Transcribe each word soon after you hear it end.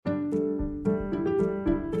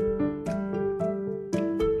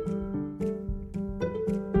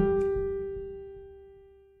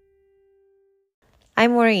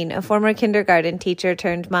I'm Maureen, a former kindergarten teacher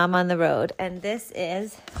turned mom on the road, and this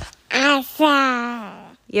is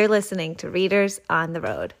Asa. You're listening to Readers on the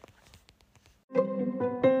Road.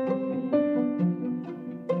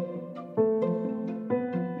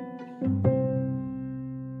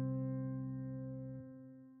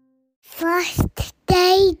 First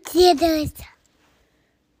day jitters.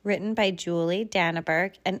 Written by Julie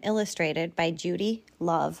Danneberg and illustrated by Judy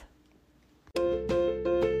Love.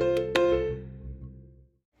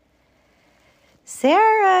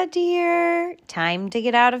 Sarah, dear, time to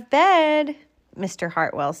get out of bed, Mr.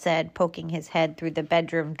 Hartwell said, poking his head through the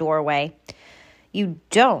bedroom doorway. You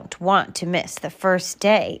don't want to miss the first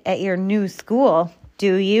day at your new school,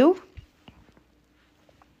 do you?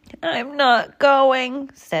 I'm not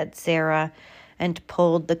going, said Sarah, and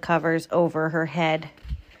pulled the covers over her head.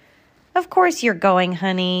 Of course you're going,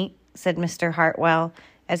 honey, said Mr. Hartwell,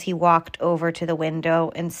 as he walked over to the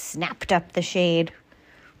window and snapped up the shade.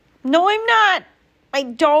 No, I'm not. I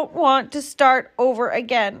don't want to start over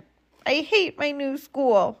again. I hate my new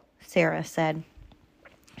school, Sarah said.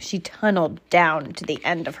 She tunneled down to the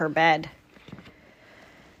end of her bed.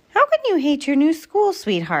 How can you hate your new school,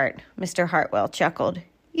 sweetheart? Mr. Hartwell chuckled.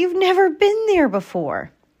 You've never been there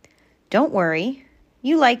before. Don't worry.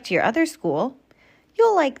 You liked your other school.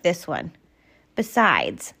 You'll like this one.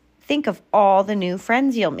 Besides, think of all the new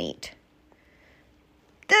friends you'll meet.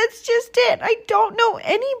 That's just it. I don't know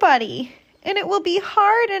anybody. And it will be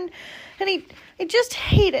hard, and I just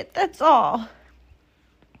hate it, that's all.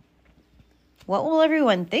 What will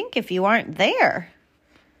everyone think if you aren't there?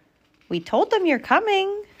 We told them you're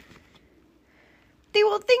coming. They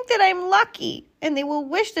will think that I'm lucky, and they will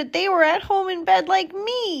wish that they were at home in bed like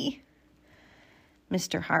me.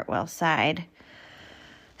 Mr. Hartwell sighed.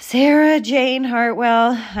 Sarah Jane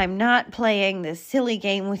Hartwell, I'm not playing this silly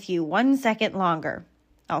game with you 1 second longer.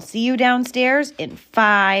 I'll see you downstairs in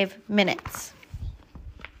 5 minutes.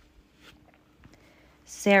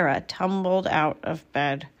 Sarah tumbled out of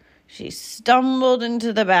bed. She stumbled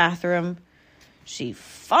into the bathroom. She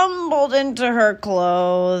fumbled into her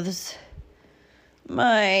clothes.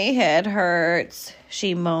 My head hurts,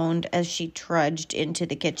 she moaned as she trudged into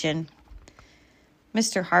the kitchen.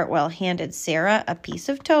 Mr. Hartwell handed Sarah a piece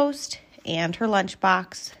of toast and her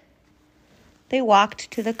lunchbox. They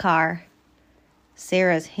walked to the car.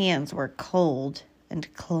 Sarah's hands were cold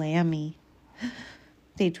and clammy.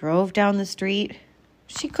 They drove down the street.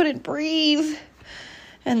 She couldn't breathe.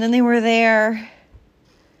 And then they were there.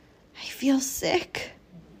 I feel sick,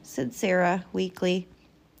 said Sarah weakly.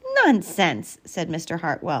 Nonsense, said Mr.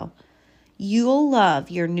 Hartwell. You'll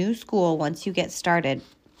love your new school once you get started.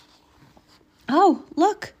 Oh,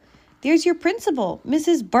 look, there's your principal,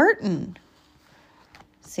 Mrs. Burton.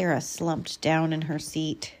 Sarah slumped down in her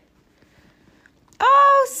seat.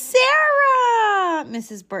 Oh, Sarah,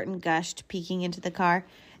 Mrs. Burton gushed, peeking into the car.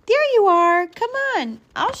 There you are. Come on.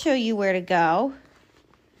 I'll show you where to go.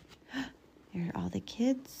 There are all the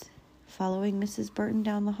kids following Mrs. Burton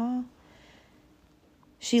down the hall.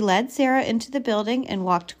 She led Sarah into the building and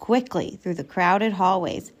walked quickly through the crowded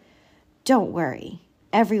hallways. Don't worry.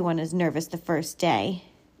 Everyone is nervous the first day,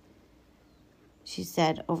 she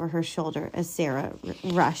said over her shoulder as Sarah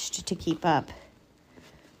rushed to keep up.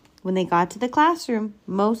 When they got to the classroom,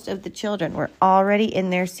 most of the children were already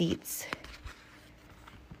in their seats.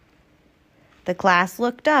 The class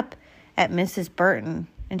looked up at Mrs. Burton,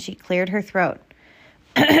 and she cleared her throat.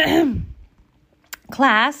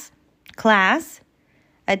 Class,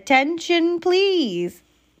 attention, please,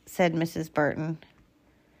 said Mrs. Burton.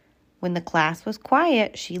 When the class was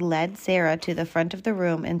quiet, she led Sarah to the front of the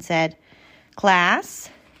room and said,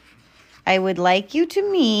 Class, I would like you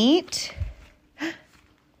to meet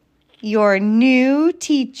your new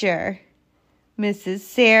teacher, Mrs.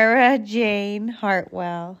 Sarah Jane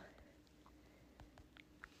Hartwell.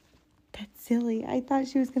 That's silly. I thought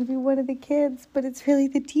she was going to be one of the kids, but it's really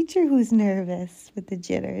the teacher who's nervous with the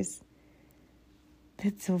jitters.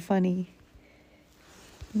 That's so funny.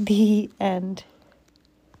 The end.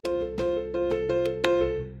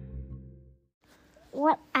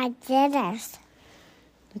 What are jitters?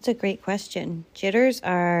 That's a great question. Jitters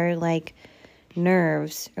are like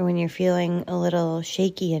nerves, or when you're feeling a little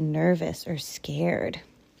shaky and nervous or scared.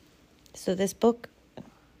 So this book,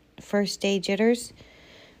 First Day Jitters,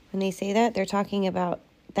 when they say that, they're talking about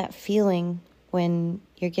that feeling when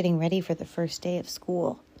you're getting ready for the first day of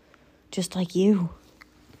school. Just like you.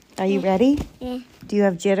 Are you ready? Yeah. Do you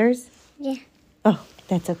have jitters? Yeah. Oh,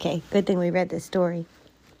 that's okay. Good thing we read this story.